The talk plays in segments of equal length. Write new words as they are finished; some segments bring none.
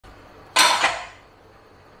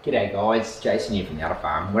G'day guys, Jason here from the Other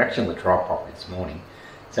Farm. We're actually on the trial property this morning.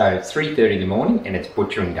 So it's 3:30 in the morning and it's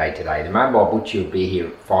butchering day today. The mobile butcher will be here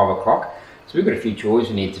at 5 o'clock. So we've got a few chores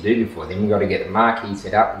we need to do before then. We've got to get the marquee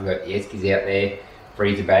set up, we've got the eskies out there,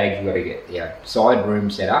 freezer bags, we've got to get the side room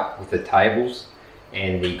set up with the tables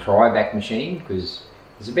and the cryovac machine, because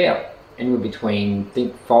there's about anywhere between, I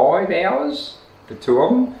think, 5 hours for 2 of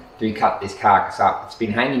them to cut this carcass up. It's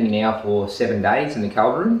been hanging now for 7 days in the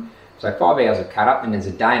cold room. So 5 hours of cut up and there's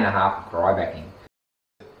a day and a half of cryovacking.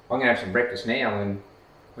 I'm going to have some breakfast now, and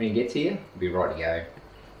when he gets here, we'll be right to go.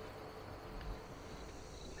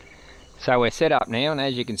 So we're set up now, and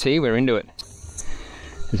as you can see, we're into it.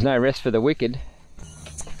 There's no rest for the wicked.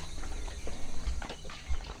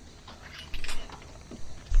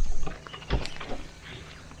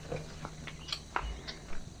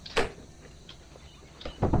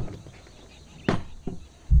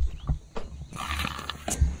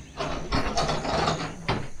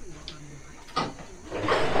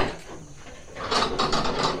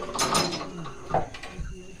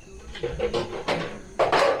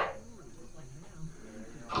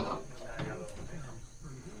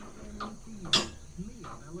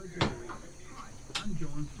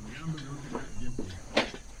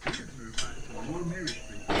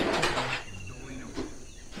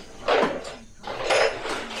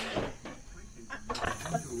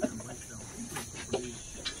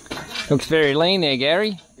 Looks very lean there,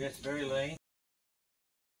 Gary. Yes, very lean.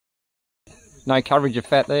 No coverage of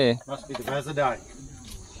fat there. Must be the Bazaday.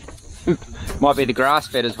 Might be the grass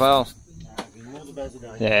fed as well. More the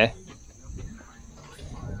Bazaday. Yeah.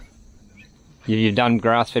 You've done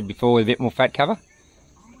grass fed before with a bit more fat cover?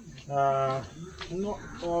 Not,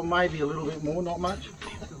 or maybe a little bit more, not much.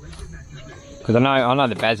 Because I know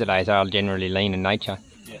the Bazadays are generally lean in nature.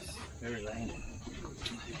 Yes, very lean.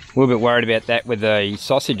 We're a bit worried about that with the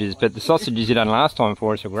sausages, but the sausages you done last time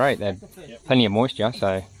for us were great. They had plenty of moisture,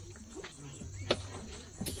 so.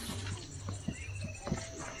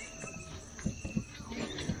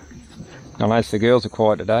 I notice the girls are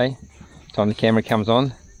quiet today. Time the camera comes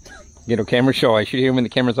on. Get all camera shy. You should hear them when the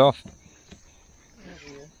camera's off.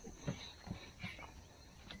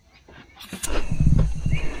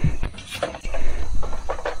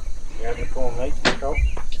 You have the corn meat, Nicole?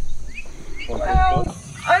 Well,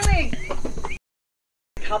 only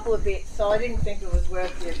a couple of bits, so I didn't think it was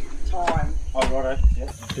worth your time. Oh, righto.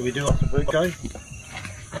 Yep. Do we do off the boot go?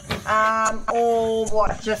 Or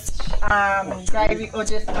what? Just gravy or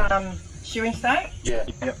just stewing steak? Yeah.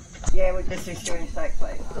 Yep. Yeah, we'll just do stewing steak,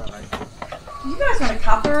 please. You guys want a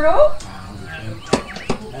cuppa at all?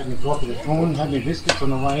 Had me block of the corn, had me biscuits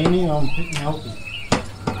on the way in here. I'm pretty healthy.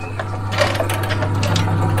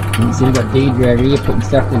 You see, we've got Deidre over here putting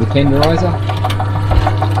stuff to the tenderizer.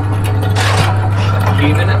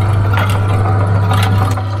 Cubing it.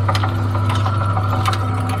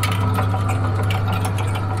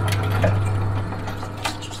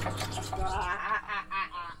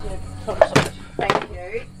 Thank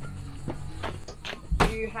you.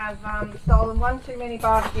 You have stolen one too many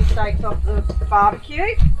barbecue steaks off the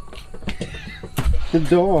barbecue. The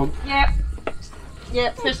dog? Yep.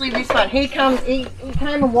 Yeah, especially this one. He came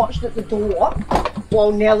and watched at the door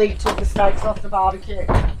while Nellie took the steaks off the barbecue.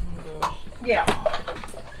 Yeah.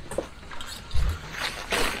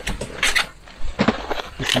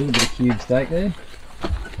 Just a little bit of cube steak there.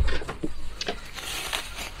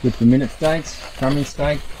 With the minute steaks, crummy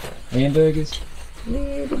steak, hamburgers. A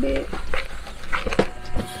little bit.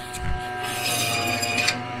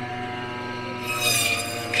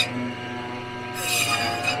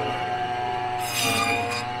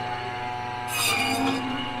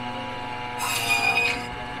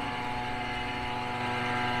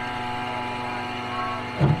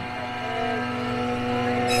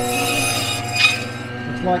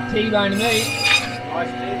 Like T-bone to me.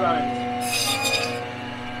 Nice T-bones.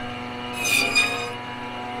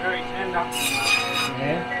 Very tender.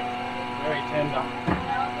 Yeah. Very tender.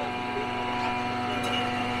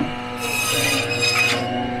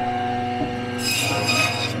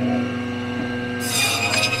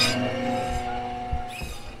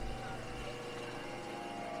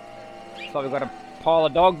 So we've got a pile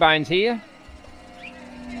of dog bones here.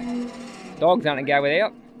 Dogs aren't to go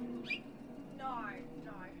without.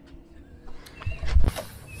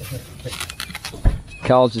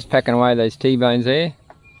 Cole's just packing away those T-bones there.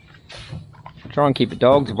 Try and keep the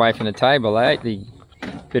dogs away from the table. They ate the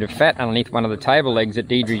bit of fat underneath one of the table legs that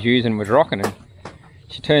Deidre's using was rocking, and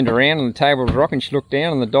she turned around and the table was rocking. She looked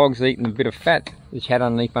down and the dog's eating a bit of fat that she had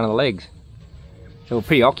underneath one of the legs. So we're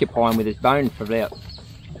pretty occupying with this bone for about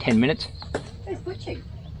 10 minutes. Who's butching?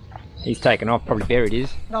 He's taken off, probably buried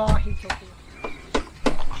his. No, he took it.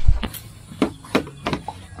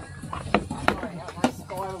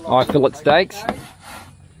 eye fillet steaks.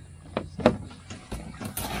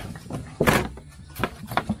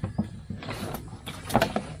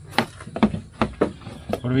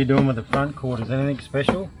 What are we doing with the front quarters? Anything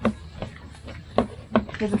special?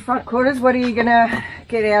 There's the front quarters. What are you gonna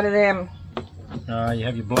get out of them? You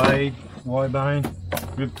have your blade, wide bone,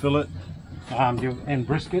 rib fillet, and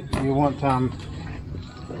brisket. You want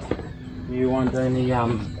any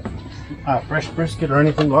fresh brisket or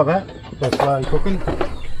anything like that? For slow cooking.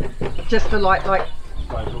 Just the like.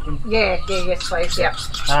 Slow cooking. Yeah, yes, please. Yep.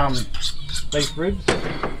 Beef ribs,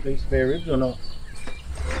 beef spare ribs or not?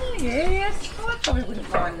 Yes, I probably wouldn't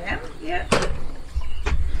mind that. Yeah.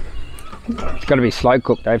 It's got to be slow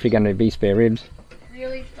cooked though if you're going to be spare ribs.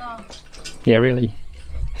 Really? Oh. Yeah, really.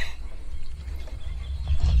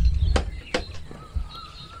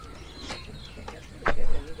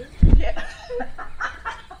 Yeah.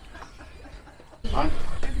 Over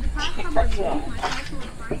the past couple of years, my social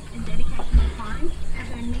approach and dedication to clients has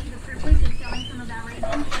earned me the privilege of selling some of our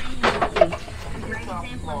region's premium coffee. A great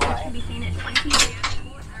example of which can be seen at 20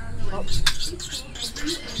 Court Arrow.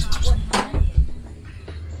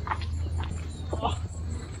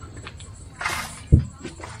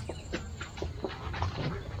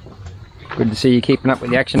 Good to see you keeping up with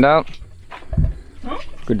the action, Dale. Huh?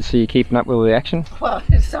 Good to see you keeping up with the action. Well,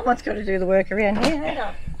 someone's got to do the work around here, ain't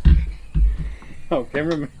it? Oh,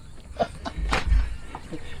 cameraman.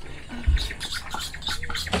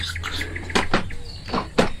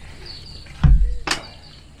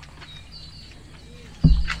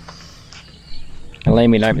 And let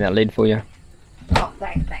me open that lid for you. Oh,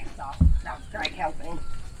 thanks, Doc. That was great helping.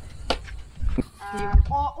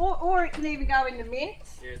 Or it can even go into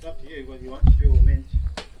mince. Yeah, it's up to you whether you want stew or mince.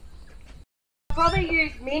 I'd rather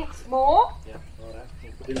use mince more. Yeah, right.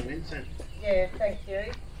 We'll put in the mince then. Yeah, thank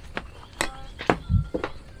you.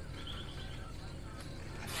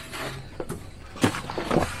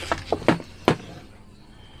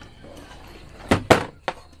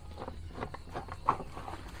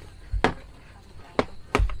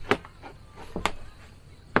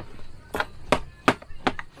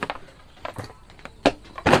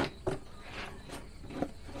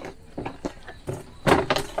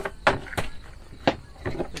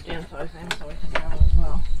 So we can go as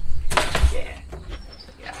well. Yeah.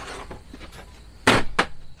 Yeah.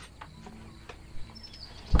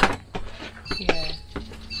 Yeah.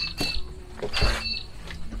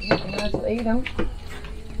 You have to know to eat them.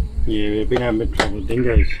 Yeah, we've been having a bit of trouble with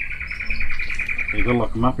dingoes. They're gonna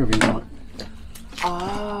lock them up every night.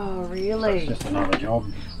 Oh, really? It's just another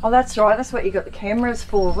job. Oh, that's right. That's what you got the cameras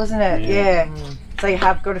for, wasn't it? Yeah. So you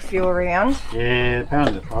have got a few around. Yeah,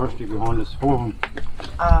 apparently the forestry behind us, 4 of them.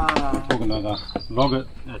 Talking to the logger,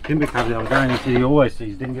 timber cover the other day, and he said he always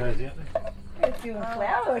sees dingoes out there. There's a few in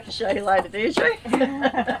flower I can show you later, do you?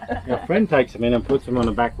 Our friend takes them in and puts them on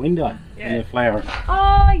the back window in their flower.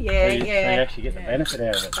 Oh, yeah, So you actually get the benefit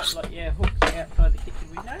out of it. Got like, yeah, hooks outside the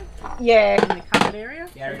kitchen window Yeah. in the cupboard area.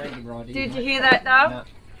 Did you hear that, though?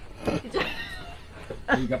 No.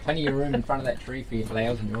 You've got plenty of room in front of that tree for your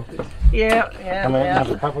flowers and your orchids. Yeah, yeah. Come out and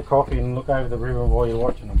have a cup of coffee and look over the river while you're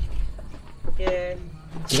watching them. Yeah.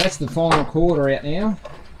 So that's the final quarter out now.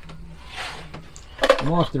 I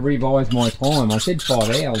might have to revise my time. I said 5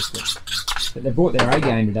 hours, but they brought their A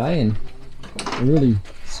game today and they're really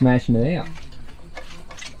smashing it out.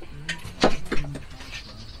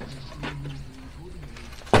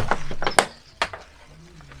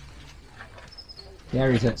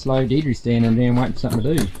 Gary's that slow Deirdre standing down waiting for something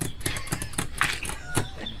to do.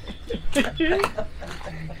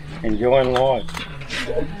 Enjoying life.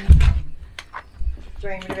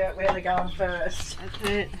 Dreaming about where they're going first. That's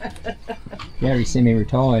it. Gary's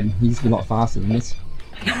semi-retired. He's a lot faster than this.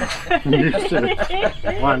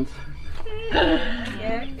 Once.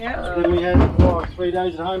 Yeah, yeah. Then we had 3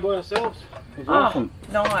 days at home by ourselves. It was awesome.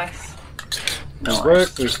 Nice. We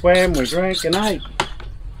worked, we swam, we drank and ate.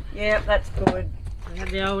 Yeah, that's good. We had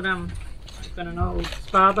the old, got an old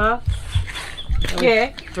spa bar.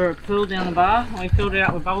 Yeah. For a pool down the bar, and we filled it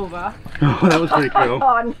out with bubble bath. Oh, that was pretty cool.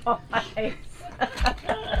 Oh, nice.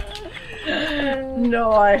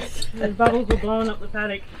 Nice. The bubbles were blowing up the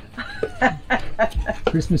paddock.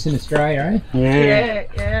 Christmas in Australia, eh? Yeah,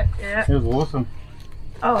 yeah, yeah. It was awesome.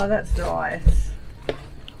 Oh, that's nice.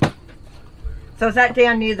 So is that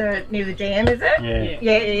down near the dam, is it? Yeah.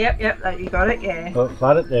 Yeah, yep, you got it, yeah. Well, it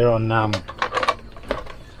flooded there on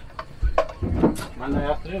Monday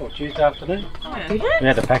afternoon or Tuesday afternoon. Oh, yeah. Did it? We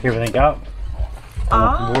had to pack everything up. And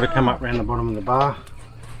Oh. the water come up around the bottom of the bar.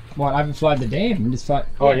 What, overflowed the dam and just like...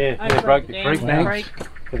 Oh yeah, they broke the creek down. banks.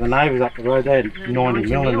 So the neighbours up the road, they had 90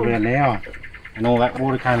 mil in about an hour. And all that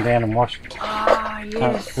water came down and washed Oh,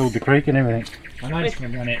 yes. Filled the creek and everything. I noticed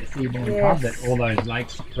when going out to Seabourn Yes. Pub that all those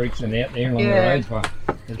lakes, creeks are out there along Yeah. the roads. But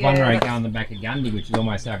there's one Yeah. road going the back of Gundy, which is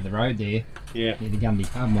almost over the road there. Yeah. Near the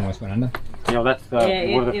Gundy Pub, almost went under. Yeah, well, that's the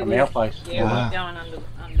water from our place. Yeah, Ah. we're going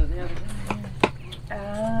under the other one.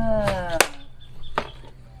 Ah.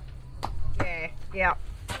 Yeah, yeah.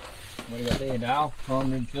 What do you got there, Dale? Try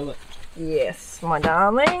and refill it. Yes, my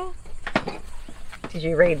darling. Did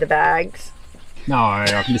you read the bags? No, I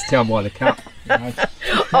can just tell by the cup. You know,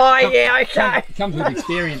 Oh, yeah, okay. it comes with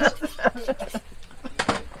experience.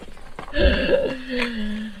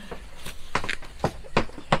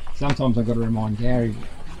 Sometimes I've got to remind Gary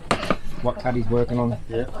what cut he's working on.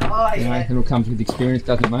 Yeah. Oh, You know, yeah. it all comes with experience,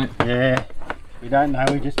 doesn't it, mate? Yeah. We don't know,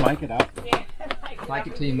 we just make it up. Make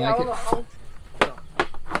it till you make it.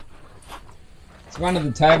 So under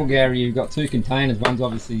the table, Gary, you've got two containers. One's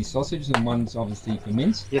obviously sausage and one's obviously for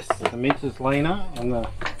mince. Yes, the mince is leaner and the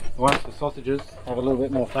ones for sausages have a little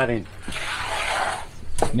bit more fat in.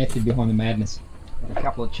 Method behind the madness. Got a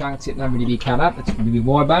couple of chunks sitting over to be cut up. It's going to be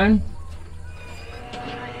wide bone.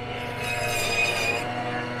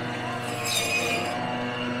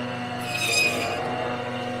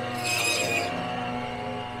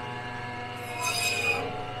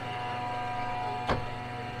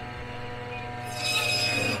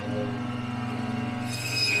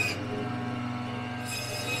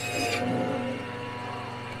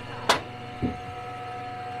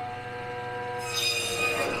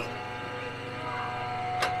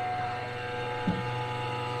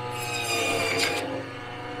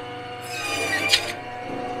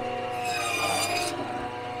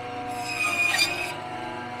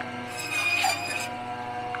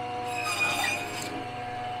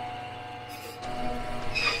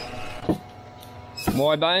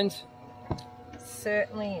 Wide bones?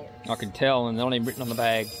 Certainly is. I can tell, and they're not even written on the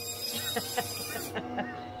bag.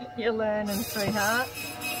 You're learning, sweetheart.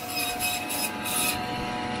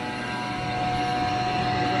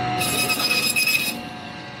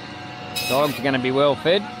 Dogs are going to be well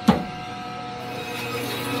fed.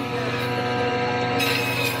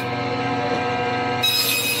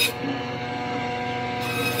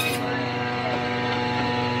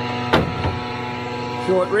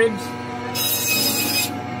 Short ribs.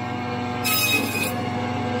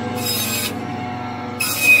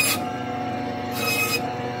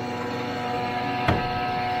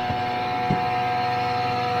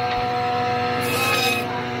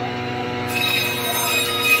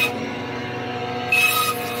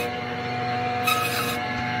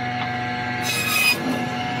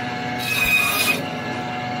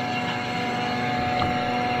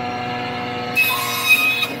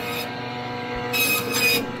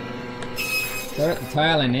 So at the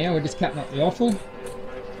tail end now, we're just cutting up the offal.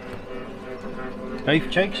 Beef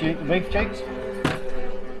cheeks, you eat the beef cheeks?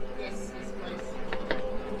 Yes,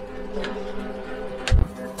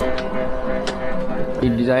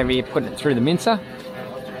 please. He's over here putting it through the mincer.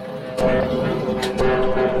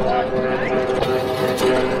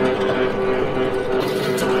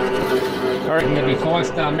 I reckon there'll be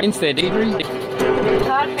 5-star mince there, Deidre.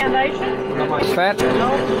 Hard foundation. Not much fat.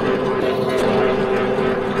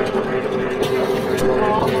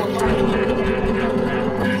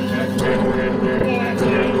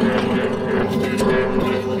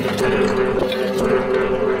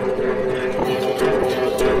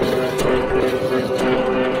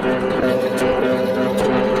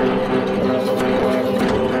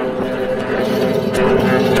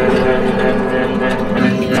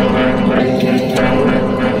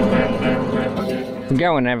 We'll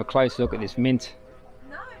go and have a close look at this mint.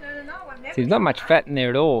 No, I've never. See, there's not much fat in there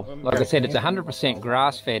at all. Like I said, it's 100%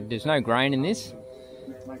 grass-fed. There's no grain in this.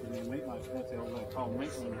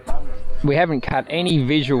 We haven't cut any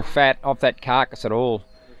visual fat off that carcass at all.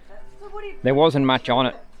 There wasn't much on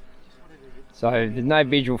it. So there's no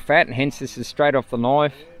visual fat, and hence this is straight off the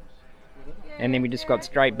knife. And then we just got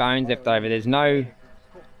straight bones left over. There's no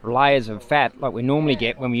layers of fat like we normally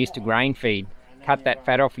get when we used to grain feed. Cut that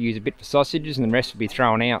fat off, we use a bit for sausages, and the rest will be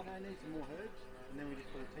thrown out.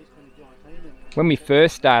 When we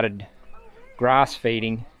first started grass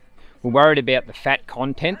feeding, we're worried about the fat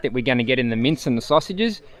content that we're going to get in the mince and the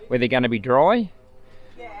sausages, where they're going to be dry.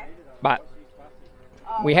 But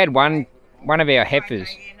we had one of our heifers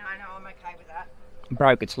I'm okay with that.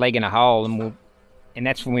 broke its leg in a hole, and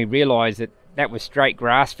that's when we realised that was straight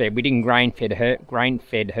grass fed. We didn't grain fed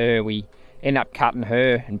her. We ended up cutting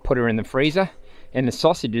her and put her in the freezer, and the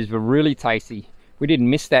sausages were really tasty. We didn't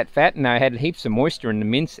miss that fat, and they had heaps of moisture in the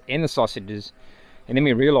mince and the sausages. And then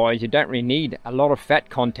we realised you don't really need a lot of fat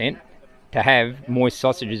content to have moist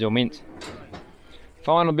sausages or mince.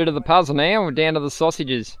 Final bit of the puzzle now, we're down to the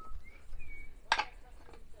sausages.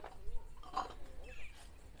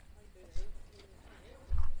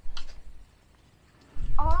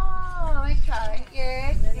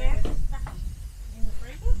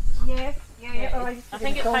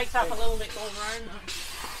 think it the takes up a toaster. little bit more room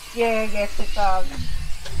though. Yeah, yes it does.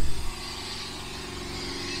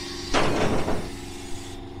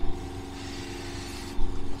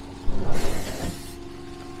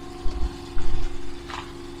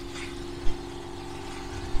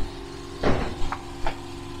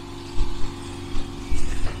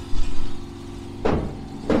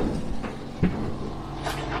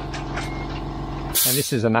 And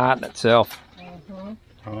this is an art in itself.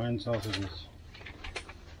 Tying sausages.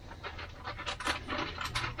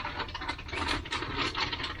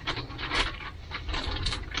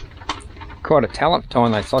 Quite a talent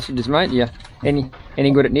tying those sausages, mate. You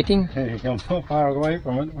any good at knitting? Yeah, I'm not far away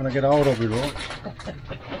from it. When I get old, I'll be right.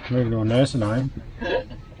 Moving to a nursing home.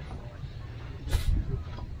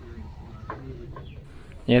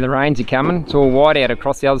 Yeah, the rains are coming. It's all white out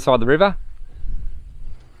across the other side of the river.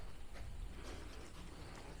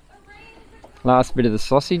 Last bit of the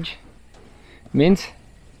sausage mince.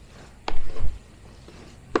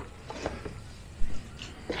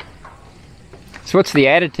 So what's the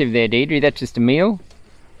additive there, Deirdre? That's just a meal?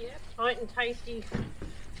 Yep, light and tasty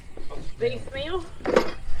beef meal.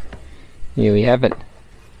 Here we have it.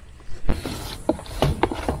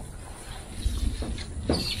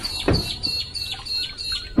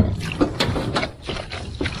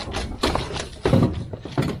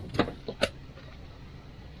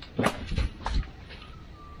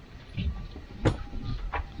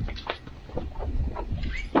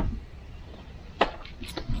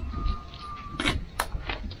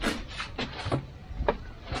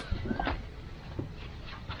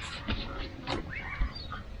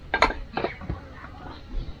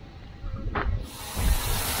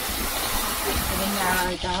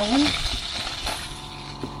 Darling.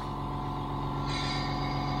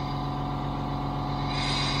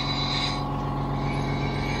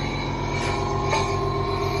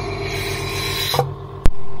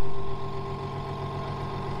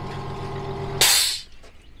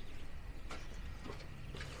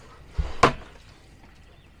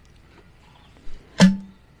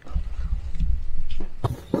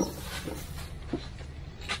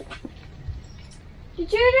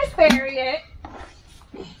 Did you just bury it?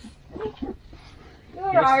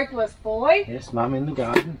 You're hopeless, boy. Yes, Mum, in the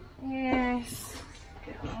garden. Yes.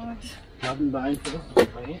 God. Garden bone for the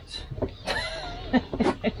plants.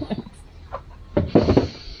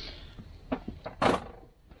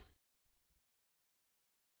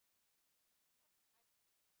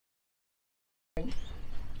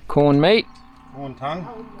 Corn meat, Corn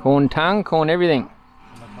tongue. corn tongue, corn everything.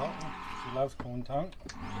 And the cotton. She loves corn tongue.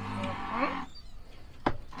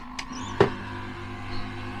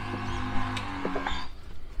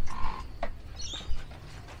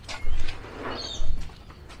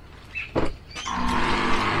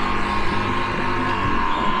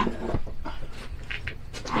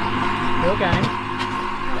 Your game.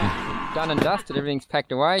 Done and dusted, everything's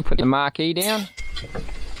packed away. Put the marquee down.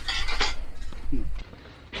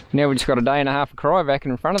 Now we've just got a day and a half of cryovac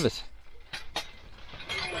in front of us.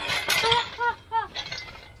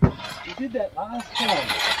 You did that last time.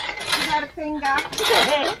 You got a finger?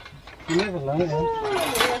 You never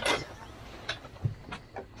learn.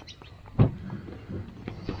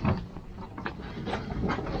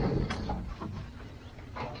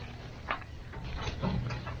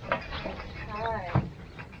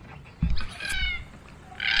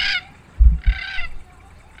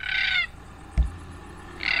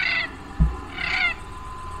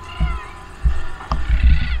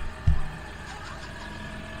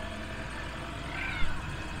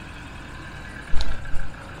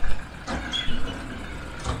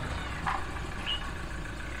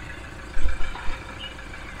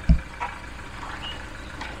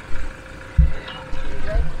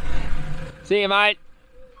 See you, mate.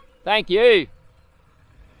 Thank you.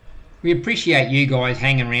 We appreciate you guys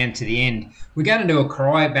hanging around to the end. We're going to do a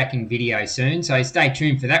cryovacing video soon, so stay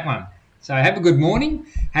tuned for that one. So have a good morning,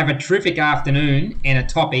 have a terrific afternoon, and a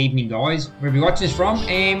top evening, guys, wherever you're watching us from,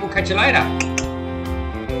 and we'll catch you later.